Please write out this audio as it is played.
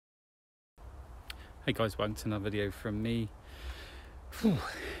Hey guys, welcome to another video from me. Whew,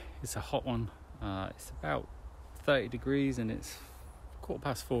 it's a hot one. It's about 30 degrees and it's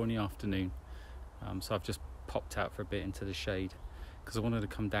 4:15 in the afternoon. So I've just popped out for a bit into the shade because I wanted to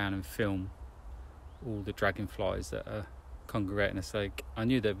come down and film all the dragonflies that are congregating. It's like I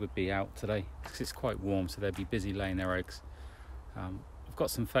knew they would be out today because it's quite warm, so they'd be busy laying their eggs. I've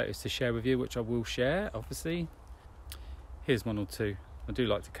got some photos to share with you, which I will share, obviously. Here's one or two. I do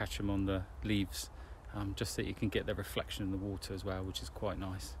like to catch them on the leaves. Just so you can get the reflection in the water as well, which is quite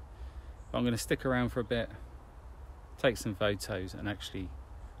nice. But I'm going to stick around for a bit, take some photos and actually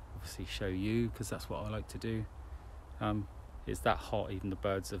obviously show you, because that's what I like to do. It's that hot, even the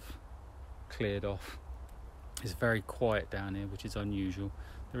birds have cleared off. It's very quiet down here, which is unusual.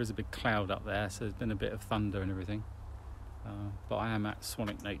 There is a big cloud up there, so there's been a bit of thunder and everything. But I am at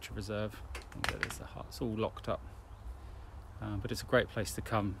Swanwick Nature Reserve. It's all locked up. But it's a great place to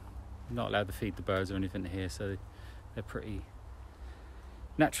come. Not allowed to feed the birds or anything here, so they're pretty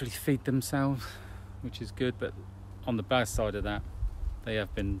naturally feed themselves, which is good. But on the bad side of that, they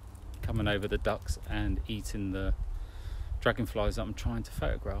have been coming over the ducks and eating the dragonflies that I'm trying to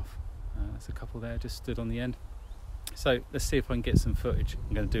photograph. There's a couple there just stood on the end, so let's see if I can get some footage.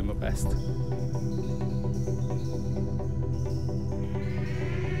 I'm going to do my best.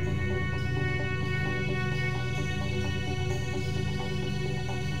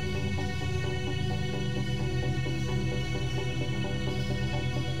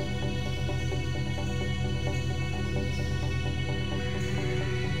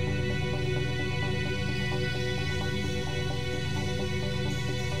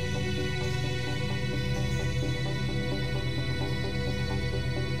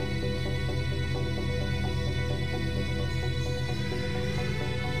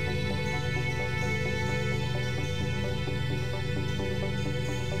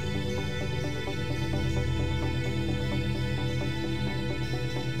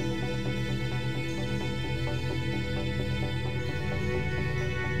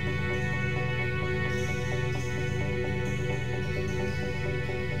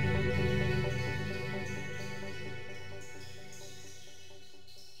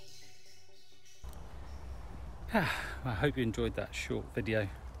 I hope you enjoyed that short video. I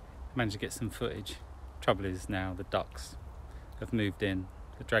managed to get some footage. Trouble is now the ducks have moved in,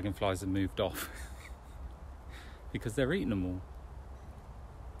 the dragonflies have moved off because they're eating them all.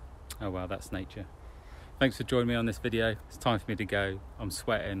 Oh well, that's nature. Thanks for joining me on this video. It's time for me to go. I'm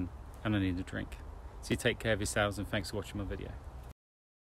sweating and I need a drink. So you take care of yourselves and thanks for watching my video.